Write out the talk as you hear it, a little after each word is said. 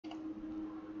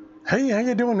Hey, how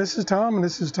you doing? This is Tom, and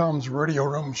this is Tom's Radio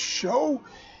Room Show.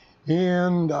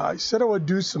 And I said I would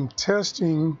do some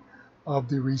testing of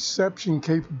the reception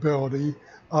capability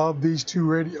of these two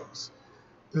radios,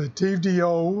 the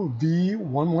TIVDIO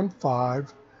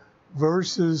V-115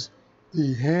 versus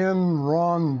the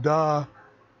HanRongDa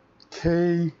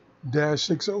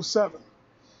K-607.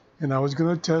 And I was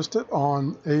going to test it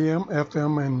on AM,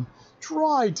 FM, and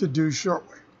try to do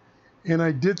shortwave. And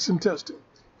I did some testing,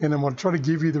 and I'm going to try to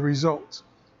give you the results.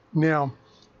 Now,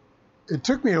 it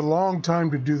took me a long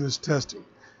time to do this testing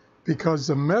because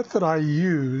the method I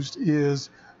used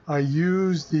is I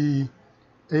used the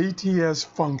ATS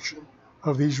function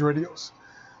of these radios,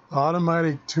 the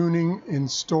automatic tuning and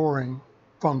storing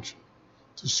function,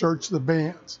 to search the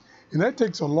bands. And that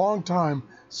takes a long time,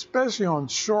 especially on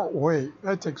shortwave.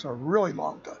 That takes a really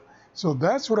long time. So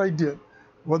that's what I did.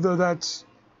 Whether that's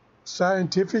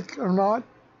scientific or not,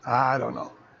 I don't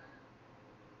know.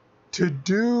 To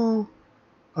do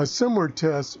a similar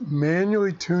test,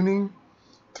 manually tuning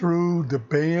through the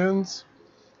bands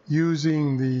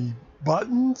using the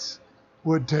buttons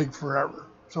would take forever.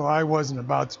 So I wasn't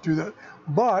about to do that.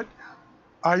 But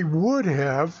I would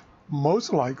have,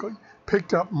 most likely,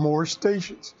 picked up more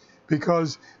stations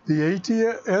because the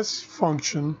ATS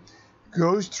function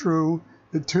goes through,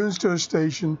 it tunes to a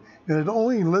station, and it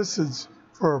only listens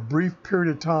for a brief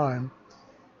period of time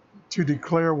to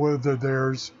declare whether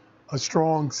there's a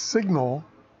strong signal,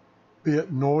 be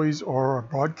it noise or a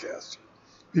broadcast,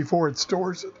 before it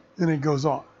stores it, and it goes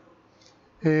on.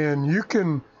 And you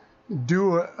can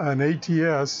do an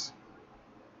ATS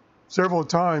several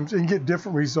times and get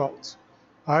different results.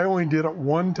 I only did it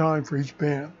one time for each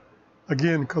band,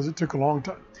 again, because it took a long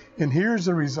time. And here's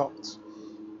the results.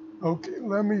 Okay,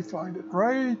 let me find it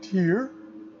right here.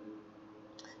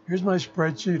 Here's my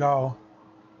spreadsheet. I'll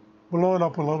blow it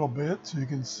up a little bit so you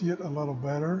can see it a little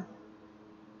better.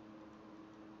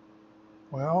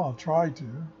 Well, I'll try to.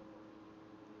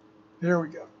 There we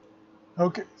go.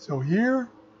 Okay, so here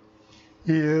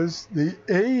is the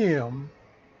AM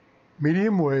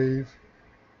medium wave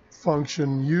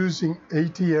function using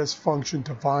ATS function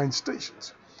to find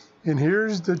stations. And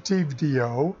here's the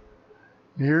TIVDIO.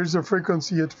 Here's the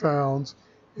frequency it found,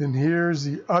 and here's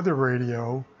the other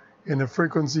radio and the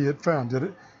frequency it found.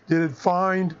 Did it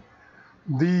find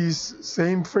these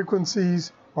same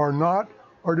frequencies or not,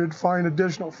 or did it find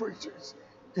additional frequencies?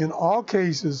 In all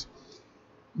cases,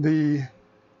 the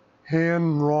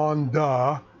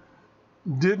HanRongDa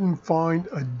didn't find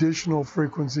additional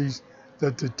frequencies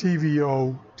that the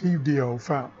TIVDIO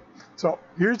found. So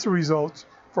here's the results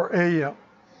for AM.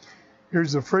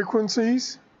 Here's the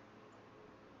frequencies.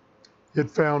 It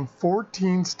found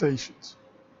 14 stations.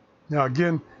 Now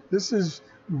again, this is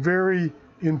very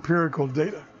empirical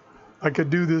data. I could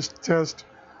do this test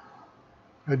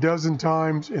a dozen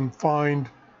times and find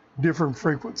different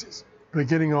frequencies,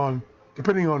 depending on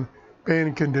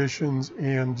band conditions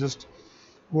and just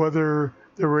whether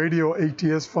the radio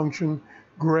ATS function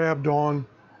grabbed on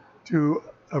to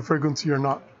a frequency or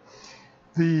not.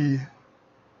 I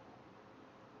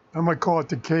might call it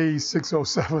the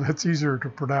K-607, that's easier to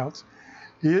pronounce.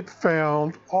 It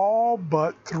found all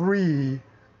but 3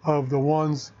 of the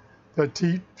ones that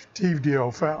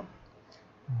TIVDIO found.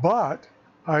 But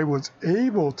I was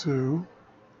able to,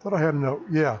 thought I had a note,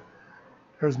 yeah,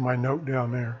 there's my note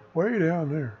down there, way down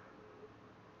there.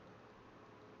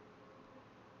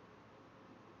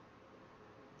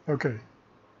 Okay,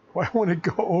 why won't it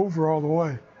go over all the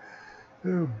way?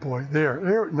 Oh boy,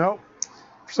 there, no,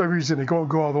 for some reason it won't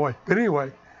go all the way. But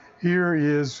anyway, here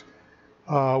is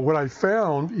what I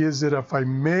found is that if I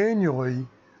manually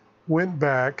went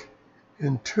back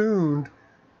and tuned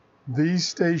these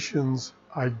stations,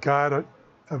 I got it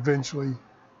eventually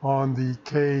on the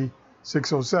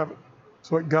K-607.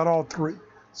 So it got all 3.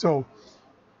 So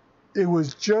it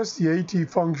was just the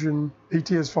ATS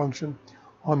function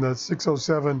on the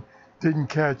 607 didn't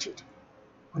catch it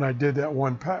when I did that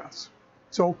one pass.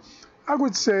 So I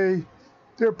would say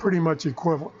they're pretty much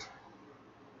equivalent.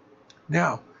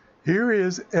 Now, here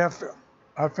is FM.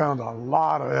 I found a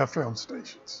lot of FM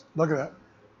stations. Look at that.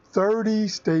 30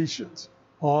 stations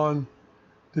on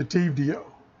the TIVDIO.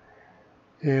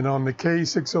 And on the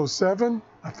K-607,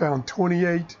 I found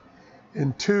 28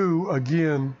 and 2,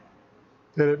 again,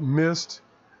 that it missed.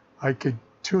 I could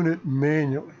tune it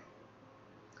manually.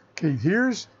 Okay,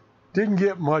 didn't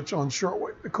get much on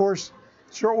shortwave. Of course,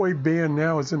 shortwave band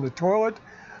now is in the toilet.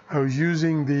 I was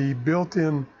using the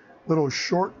built-in little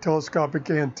short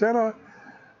telescopic antenna.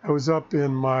 I was up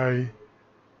in my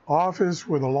office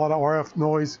with a lot of RF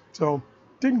noise, so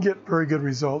didn't get very good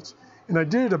results. And I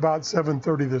did it about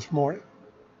 7:30 this morning.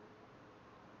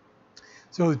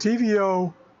 So the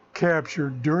TIVDIO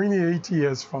captured during the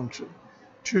ATS function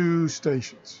 2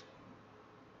 stations.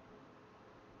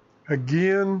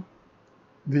 Again,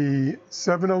 the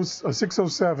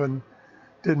 607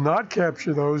 did not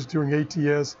capture those during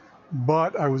ATS,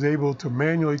 but I was able to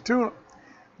manually tune them.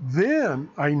 Then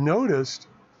I noticed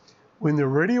when the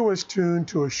radio was tuned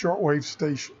to a shortwave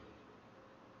station,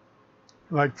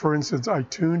 like for instance, I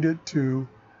tuned it to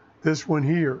this one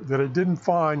here that I didn't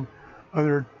find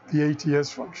under the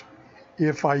ATS function.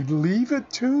 If I leave it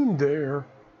tuned there,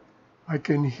 I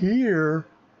can hear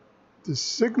the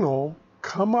signal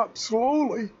come up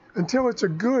slowly until it's a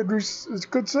good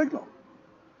signal.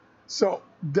 So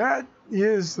that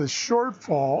is the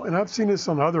shortfall, and I've seen this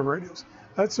on other radios.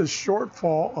 That's a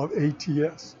shortfall of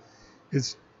ATS.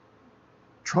 It's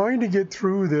trying to get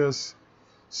through this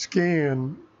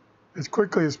scan as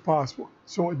quickly as possible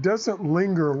so it doesn't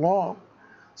linger long.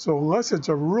 So unless it's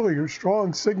a really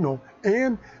strong signal,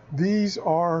 and these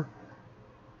are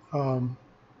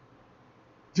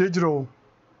digital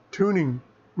tuning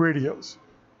radios.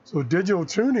 So digital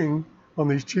tuning on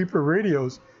these cheaper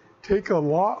radios take a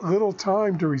little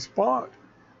time to respond.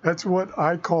 That's what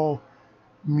I call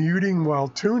muting while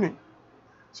tuning.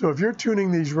 So if you're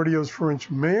tuning these radios, for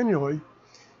instance, manually,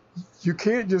 you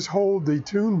can't just hold the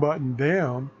tune button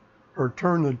down or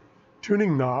turn the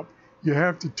tuning knob. You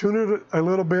have to tune it a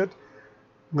little bit,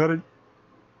 let it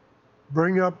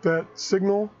bring up that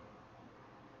signal,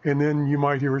 and then you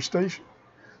might hear a station.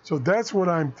 So that's what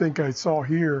I think I saw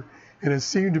here, and it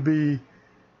seemed to be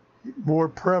more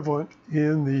prevalent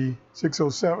in the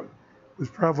 607. It was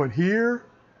prevalent here,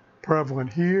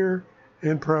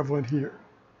 and prevalent here.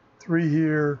 3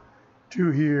 here,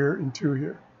 2 here, and 2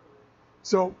 here.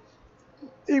 So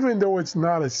even though it's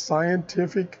not a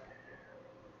scientific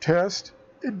test,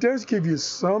 it does give you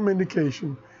some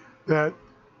indication that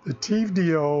the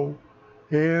TIVDIO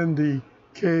and the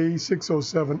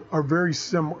K-607 are very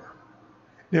similar.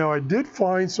 Now, I did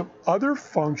find some other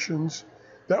functions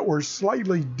that were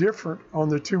slightly different on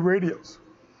the 2 radios.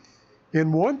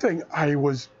 And one thing, I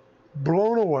was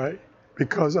blown away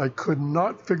because I could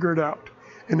not figure it out.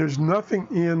 And there's nothing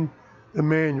in the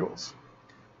manuals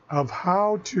of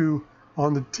how to,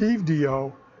 on the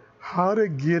TIVDIO, how to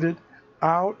get it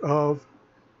out of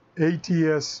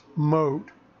ATS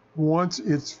mode once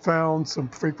it's found some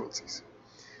frequencies.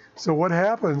 So what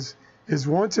happens is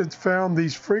once it's found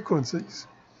these frequencies,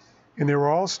 and they were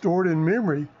all stored in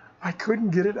memory, I couldn't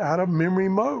get it out of memory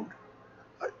mode.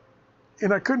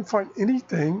 And I couldn't find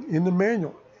anything in the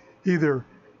manual, either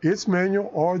its manual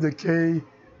or the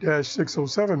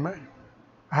K-607 manual.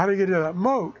 How to get it out of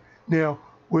mode. Now,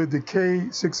 with the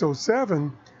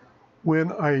K-607,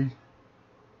 when I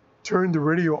turned the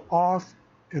radio off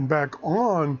and back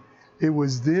on, it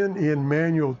was then in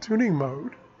manual tuning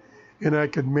mode, and I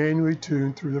could manually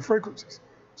tune through the frequencies.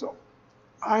 So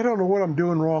I don't know what I'm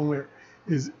doing wrong there.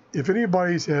 If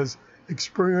anybody has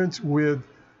experience with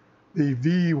the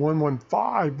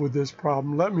V-115 with this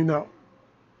problem, let me know.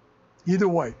 Either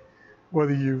way,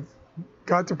 whether you've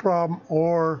got the problem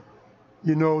or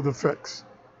you know the fix.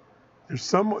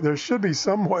 There should be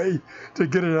some way to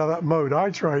get it out of that mode. I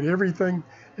tried everything,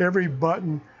 every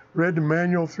button, read the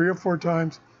manual 3 or 4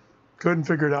 times, couldn't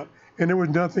figure it out. And there was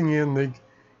nothing in the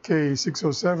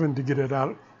K-607 to get it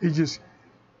out.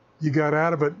 You got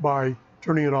out of it by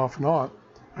turning it off and on.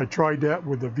 I tried that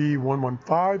with the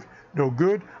V-115, no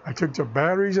good. I took the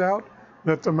batteries out,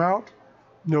 let them out,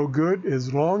 no good.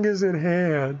 As long as it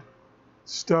had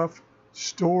stuff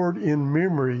stored in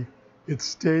memory, it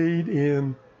stayed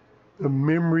in the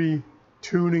memory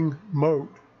tuning mode.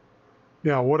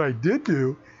 Now, what I did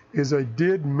do is I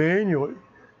did manually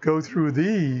go through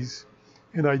these,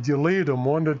 and I deleted them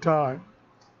one at a time,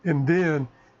 and then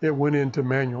it went into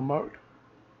manual mode.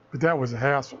 But that was a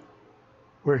hassle.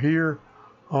 Where here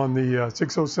on the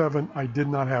 607, I did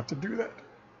not have to do that.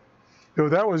 So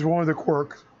that was one of the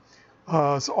quirks.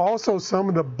 So also some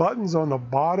of the buttons on the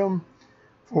bottom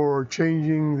for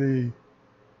changing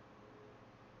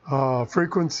the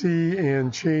frequency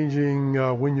and changing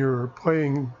when you're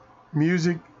playing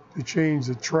music to change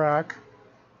the track,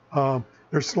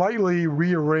 they're slightly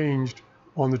rearranged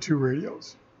on the 2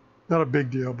 radios. Not a big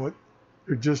deal, but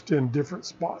they're just in different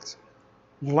spots.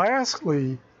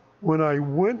 Lastly, when I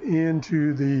went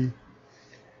into the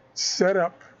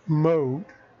setup mode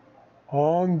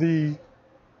on the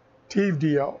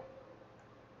TIVDIO,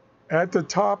 at the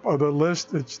top of the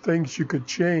list of things you could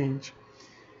change,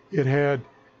 it had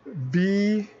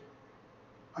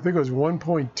I think it was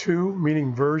 1.2,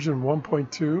 meaning version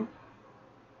 1.2.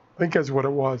 I think that's what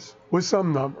it was, with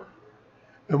some number.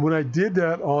 And when I did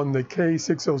that on the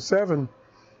K-607,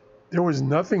 there was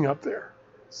nothing up there.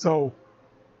 So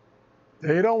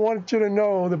they don't want you to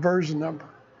know the version number.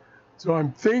 So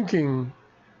I'm thinking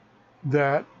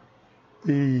that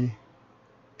the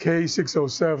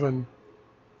K-607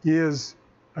 is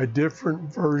a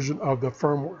different version of the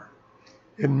firmware.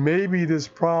 And maybe this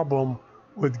problem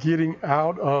with getting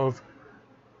out of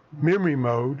memory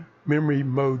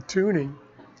mode tuning,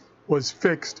 was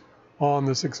fixed on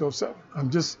the 607. I'm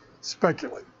just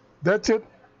speculating. That's it.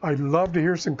 I'd love to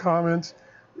hear some comments.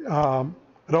 I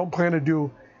don't plan to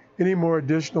do any more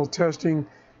additional testing.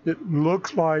 It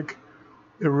looks like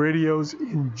the radios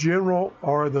in general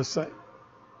are the same.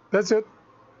 That's it.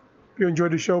 If you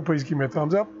enjoyed the show, please give me a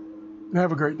thumbs up and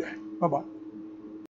have a great day. Bye-bye.